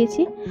বসিয়ে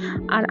দিয়েছি।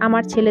 আর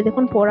আমার ছেলে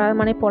দেখুন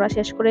পড়া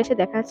শেষ করে এসে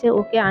দেখাচ্ছে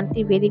ওকে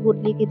আন্টি ভেরি গুড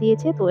লিখে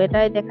দিয়েছে। তো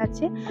এটাই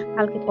দেখাচ্ছে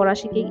কালকে পড়া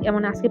শিখে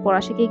মানে আজকে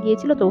পড়া শিখে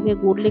গিয়েছিল, তো ওকে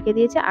গুড লিখে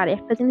দিয়েছে। আর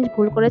একটা জিনিস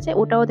ভুল করেছে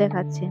ওটাও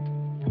দেখাচ্ছে।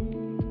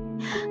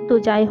 তো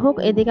যাই হোক,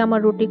 এদিকে আমার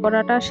রুটি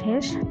করাটা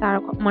শেষ। তার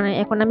মানে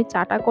এখন আমি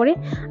চাটা করে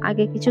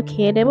আগে কিছু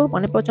খেয়ে নেব,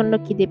 মানে প্রচণ্ড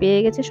খিদে পেয়ে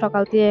গেছে,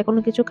 সকাল থেকে এখনো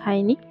কিছু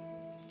খাইনি।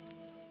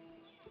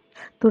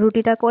 তো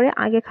রুটিটা করে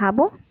আগে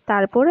খাবো,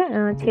 তারপরে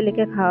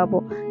ছেলেকে খাওয়াবো।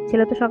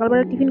 ছেলে তো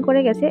সকালবেলা টিফিন করে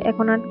গেছে,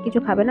 এখন আর কিছু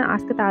খাবে না।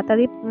 আজকে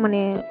তাড়াতাড়ি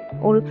মানে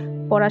ওর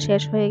পড়া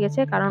শেষ হয়ে গেছে,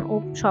 কারণ ও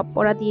সব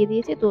পড়া দিয়ে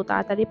দিয়েছে, তো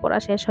তাড়াতাড়ি পড়া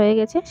শেষ হয়ে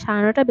গেছে।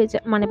 9:30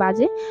 মানে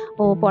বাজে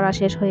ও পড়া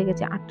শেষ হয়ে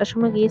গেছে। 8টার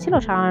সময় গিয়েছিল,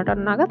 9:30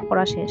 নাগাদ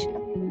পড়া শেষ।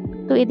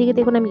 তো এদিকে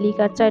দেখুন আমি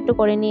লিকার চা একটু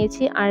করে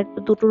নিয়েছি, আর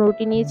দুটো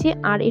রুটি নিয়েছি,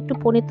 আর একটু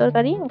পনির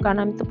তরকারি, কারণ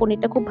আমি তো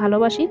পনিরটা খুব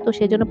ভালোবাসি, তো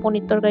সেই জন্য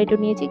পনির তরকারি একটু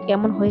নিয়েছি।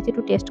 কেমন হয়েছে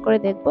একটু টেস্ট করে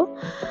দেখবো।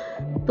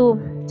 তো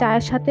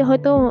চায়ের সাথে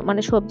হয়তো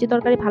মানে সবজি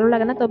তরকারি ভালো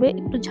লাগে না, তবে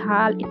একটু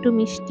ঝাল একটু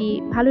মিষ্টি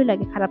ভালোই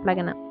লাগে, খারাপ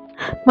লাগে না।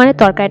 মানে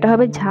তরকারিটা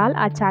হবে ঝাল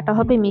আর চাটা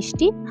হবে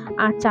মিষ্টি।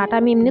 আর চাটা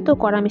আমি এমনি তো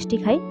কড়া মিষ্টি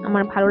খাই,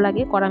 আমার ভালো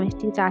লাগে কড়া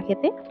মিষ্টি চা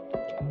খেতে।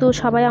 তো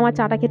সবাই আমার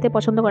চাটা খেতে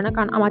পছন্দ করে না,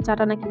 কারণ আমার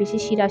চাটা নাকি বেশি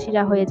শিরা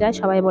শিরা হয়ে যায়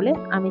সবাই বলে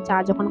আমি চা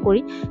যখন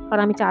করি,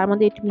 কারণ আমি চার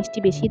মধ্যে একটু মিষ্টি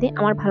বেশি দিই,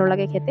 আমার ভালো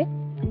লাগে খেতে।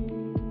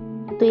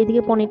 তো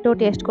এদিকে পনিরটাও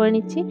টেস্ট করে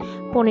নিচ্ছি।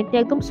 পনিরটা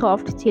একদম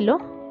সফট ছিল,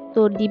 তো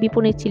ডিবি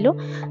পনির ছিল।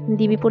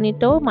 ডিবি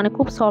পনিরটাও মানে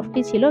খুব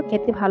সফটই ছিল,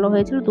 খেতে ভালো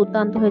হয়েছিল,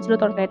 দুর্দান্ত হয়েছিল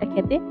তরকারিটা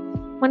খেতে।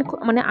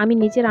 মানে আমি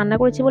নিজে রান্না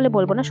করেছি বলে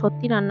বলবো না,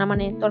 সত্যি রান্না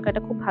মানে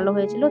তরকারিটা খুব ভালো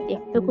হয়েছিল,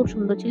 দেখতেও খুব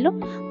সুন্দর ছিল।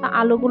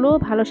 আলুগুলোও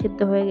ভালো সেদ্ধ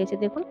হয়ে গেছে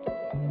দেখুন।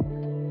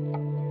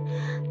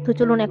 তো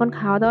চলুন এখন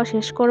খাওয়া দাওয়া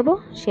শেষ করব,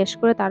 শেষ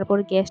করে তারপর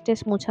গ্যাস ট্যাস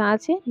মোছা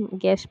আছে,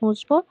 গ্যাস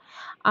মুছবো।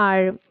 আর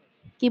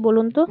কি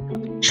বলুন তো,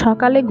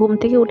 সকালে ঘুম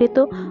থেকে উঠে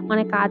তো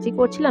মানে কাজই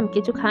করছিলাম,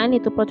 কিছু খাইনি,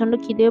 তো প্রচণ্ড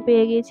খিদেও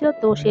পেয়ে গিয়েছিল,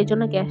 তো সেই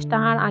জন্য গ্যাসটা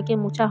আর আগে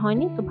মোছা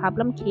হয়নি, তো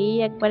ভাবলাম খেয়েই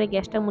একবারে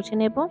গ্যাসটা মুছে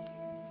নেব।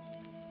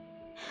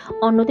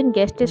 অন্যদিন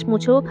গ্যাস টেস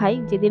মুছেও খাই,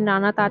 যেদিন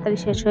রান্না তাড়াতাড়ি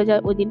শেষ হয়ে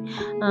যায় ওই দিন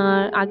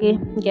আগে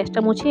গ্যাসটা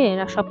মুছে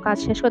সব কাজ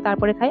শেষ করে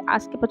তারপরে খাই।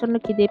 আজকে প্রচণ্ড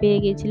খিদে পেয়ে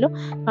গিয়েছিল,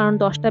 কারণ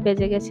 10টা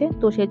বেজে গেছে,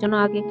 তো সেই জন্য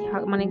আগে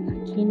মানে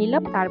খেয়ে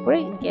নিলাম, তারপরে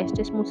গ্যাস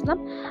টেস মুছলাম।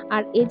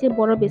 আর এই যে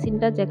বড়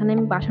বেসিনটা যেখানে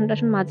আমি বাসন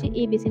টাসন মাজি,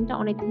 এই বেসিনটা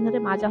অনেকদিন ধরে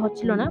মাজা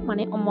হচ্ছিল না,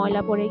 মানে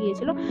ময়লা পড়ে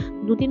গিয়েছিল।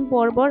 দুদিন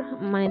পর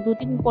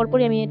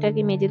পরই আমি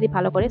এটাকে মেজে দিই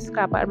ভালো করে,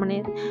 স্ক্রাবার মানে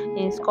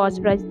স্কচ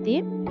ব্রাশ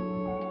দিয়ে,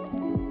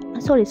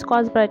 সরি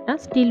স্কচ ব্রাইট না,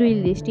 স্টিল হুইল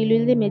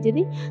দিয়ে মেজে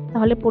দিই,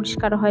 তাহলে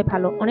পরিষ্কার হয়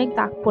ভালো। অনেক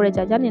দাগ পড়ে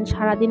যায় জানেন,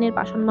 সারাদিনের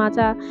বাসন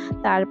মাজা,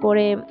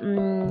 তারপরে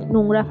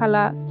নোংরা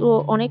ফেলা, তো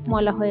অনেক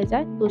ময়লা হয়ে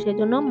যায়, তো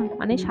সেজন্য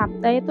মানে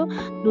সপ্তাহে তো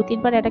 2-3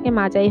 বার এটাকে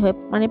মাজাই হয়,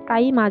 মানে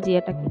প্রায়ই মাজি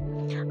এটাকে।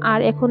 আর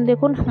এখন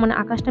দেখুন মানে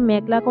আকাশটা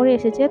মেঘলা করে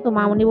এসেছে, তো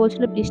মামুনি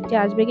বলছিল বৃষ্টি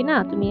আসবে কিনা,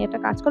 তুমি একটা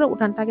কাজ করো,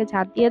 উঠানটাকে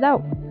ঝাড় দিয়ে দাও,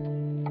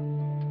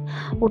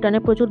 উঠানে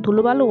প্রচুর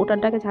ধুলোবালু,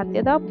 উঠানটাকে ঝাড়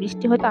দিয়ে দাও,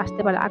 বৃষ্টি হয়তো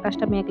আসতে পারে,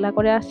 আকাশটা মেঘলা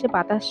করে আসছে,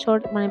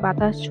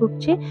 বাতাস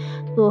ছুটছে,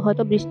 তো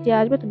হয়তো বৃষ্টি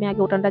আসবে, তুমি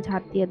আগে উঠানটা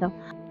ঝাড় দিয়ে দাও।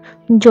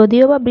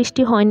 যদিও বা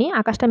বৃষ্টি হয়নি,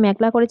 আকাশটা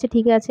মেঘলা করেছে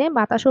ঠিক আছে,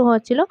 বাতাসও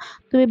হচ্ছিল,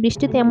 তবে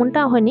বৃষ্টি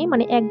তেমনটা হয়নি,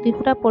 মানে 1-2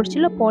 ফোঁটা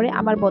পড়ছিল, পরে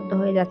আবার বদ্ধ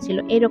হয়ে যাচ্ছিল,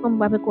 এরকম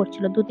ভাবে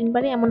করছিল। 2-3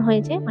 বারই এমন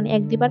হয়েছে, মানে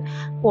 1-2 বার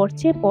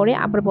পড়ছে, পরে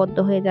আবার বদ্ধ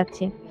হয়ে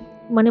যাচ্ছে,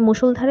 মানে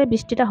মুষলধারে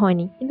বৃষ্টিটা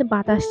হয়নি, কিন্তু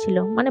বাতাস ছিল,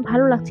 মানে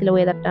ভালো লাগছিল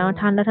ওয়েদারটা,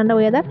 ঠান্ডা ঠান্ডা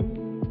ওয়েদার,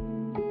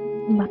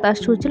 বাতাস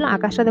ছুটছিল,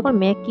 আকাশটা দেখুন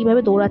মেঘ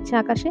কিভাবে দৌড়াচ্ছে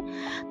আকাশে,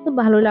 তো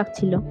ভালো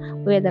লাগছিল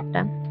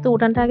ওয়েদারটা। তো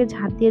উঠানটা আগে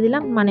ঝাড় দিয়ে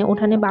দিলাম, মানে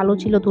উঠানে বালু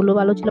ছিল, ধুলো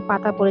বালু ছিল,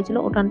 পাতা পড়েছিল,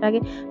 উঠানটা আগে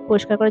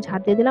পরিষ্কার করে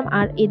ঝাড় দিয়ে দিলাম।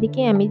 আর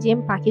এদিকে আমি যে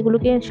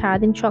পাখিগুলোকে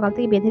সারাদিন সকাল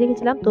থেকে বেঁধে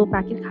রেখেছিলাম, তো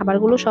পাখির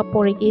খাবারগুলো সব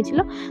পড়ে গিয়েছিল,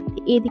 তো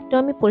এই দিকটাও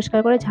আমি পরিষ্কার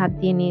করে ঝাড়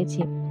দিয়ে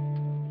নিয়েছি।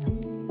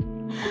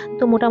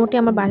 তো মোটামুটি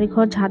আমার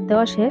বাড়িঘর ঝাড়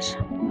দেওয়া শেষ,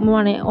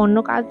 মানে অন্য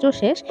কাজও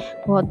শেষ,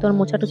 ঘরদোর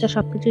মোছা টোছা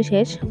সব কিছুই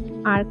শেষ,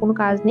 আর কোনো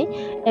কাজ নেই।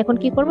 এখন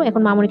কি করব,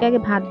 এখন মামুনিকে আগে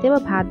ভাত দেবো,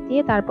 ভাত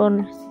দিয়ে তারপর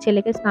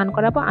ছেলেকে স্নান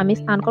করাবো, আমি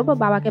স্নান করব,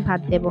 বাবাকে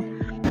ভাত দেবো।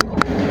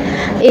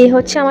 এই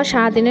হচ্ছে আমার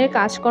সারাদিনের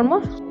কাজকর্ম।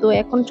 তো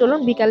এখন চলুন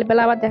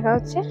বিকালবেলা আবার দেখা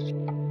হচ্ছে।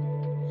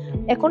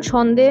 এখন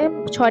সন্ধে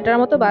 6টার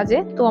মতো বাজে,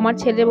 তো আমার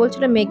ছেলে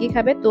বলছিল ম্যাগি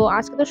খাবে, তো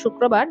আজকে তো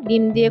শুক্রবার,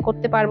 ডিম দিয়ে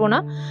করতে পারবো না,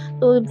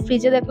 তো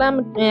ফ্রিজে দেখলাম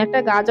একটা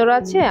গাজর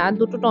আছে আর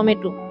 2টো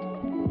টমেটো,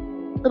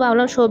 তো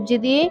ভাবলাম সবজি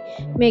দিয়ে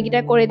ম্যাগিটা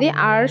করে দিই।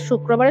 আর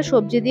শুক্রবারে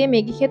সবজি দিয়ে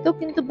ম্যাগি খেতেও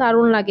কিন্তু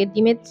দারুণ লাগে,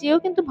 ডিমের চেয়েও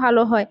কিন্তু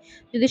ভালো হয়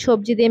যদি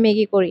সবজি দিয়ে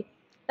ম্যাগি করি।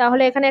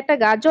 তাহলে এখানে একটা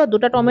গাজর,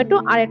 2টা টমেটো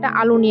আর একটা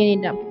আলু নিয়ে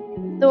নিলাম,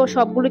 তো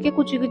সবগুলোকে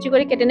কুচি কুচি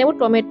করে কেটে নেব,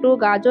 টমেটো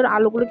গাজর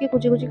আলুগুলোকে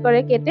কুচি কুচি করে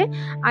কেটে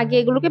আগে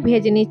এগুলোকে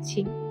ভেজে নিচ্ছি।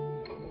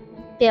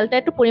 তেলটা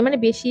একটু পরিমাণে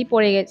বেশি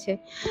পড়ে গেছে,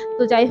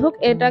 তো যাই হোক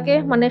এটাকে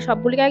মানে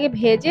সবগুলিকে আগে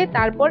ভেজে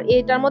তারপর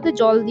এটার মধ্যে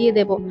জল দিয়ে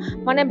দেব,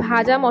 মানে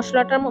ভাজা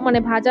মশলাটার মানে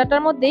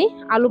ভাজাটার মধ্যেই,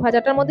 আলু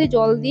ভাজাটার মধ্যেই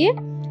জল দিয়ে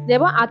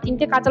দেবো। আর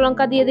 3টে কাঁচা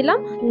লঙ্কা দিয়ে দিলাম,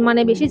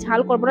 মানে বেশি ঝাল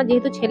করবো না,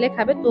 যেহেতু ছেলে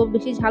খাবে তো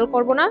বেশি ঝাল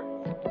করবো না।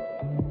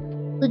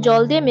 তো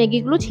জল দিয়ে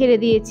ম্যাগিগুলো ছেড়ে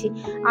দিয়েছি।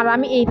 আর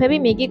আমি এইভাবেই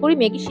ম্যাগি করি,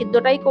 ম্যাগি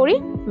সিদ্ধটাই করি,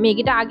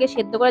 ম্যাগিটা আগে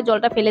সেদ্ধ করে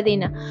জলটা ফেলে দিই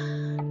না।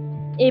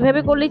 এইভাবে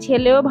করলে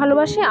ছেলেও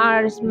ভালোবাসে, আর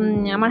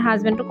আমার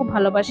হাজব্যান্ডও খুব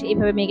ভালোবাসে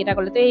এইভাবে ম্যাগিটা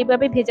করলে, তো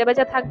এইভাবে ভেজা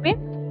ভেজা থাকবে।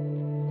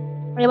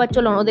 এবার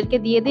চলুন ওদেরকে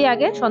দিয়ে দিই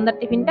আগে সন্ধ্যার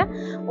টিফিনটা।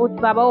 ওর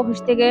বাবা অফিস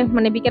থেকে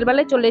মানে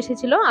বিকেলবেলায় চলে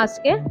এসেছিল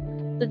আজকে,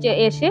 তো যে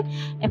এসে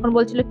এখন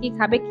বলছিল কি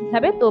খাবে কি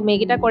খাবে, তো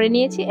ম্যাগিটা করে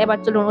নিয়েছি। এবার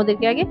চলুন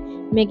ওদেরকে আগে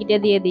ম্যাগিটা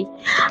দিয়ে দিই।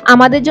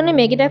 আমাদের জন্য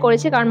ম্যাগিটা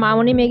করেছি, কারণ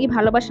মামনি ম্যাগি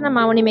ভালোবাসে না,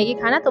 মামনি ম্যাগি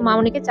খায় না, তো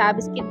মামনিকে চা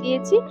বিস্কিট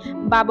দিয়েছি,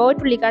 বাবাও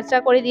একটু লিকার চা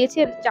করে দিয়েছে,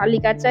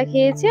 লিকার চা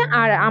খেয়েছে,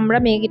 আর আমরা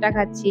ম্যাগিটা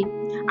খাচ্ছি।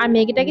 আর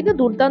ম্যাগিটা কিন্তু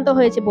দুর্দান্ত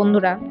হয়েছে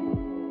বন্ধুরা।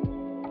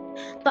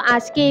 তো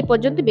আজকে এই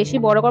পর্যন্ত, বেশি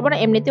বড় করবো না,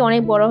 এমনিতে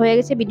অনেক বড় হয়ে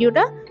গেছে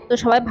ভিডিওটা। তো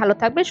সবাই ভালো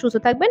থাকবেন, সুস্থ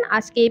থাকবেন,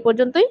 আজকে এই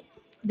পর্যন্তই,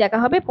 দেখা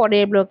হবে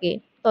পরের ব্লগে।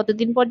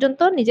 ততদিন পর্যন্ত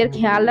নিজের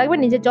খেয়াল রাখবেন,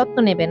 নিজের যত্ন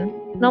নেবেন।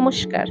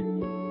 নমস্কার।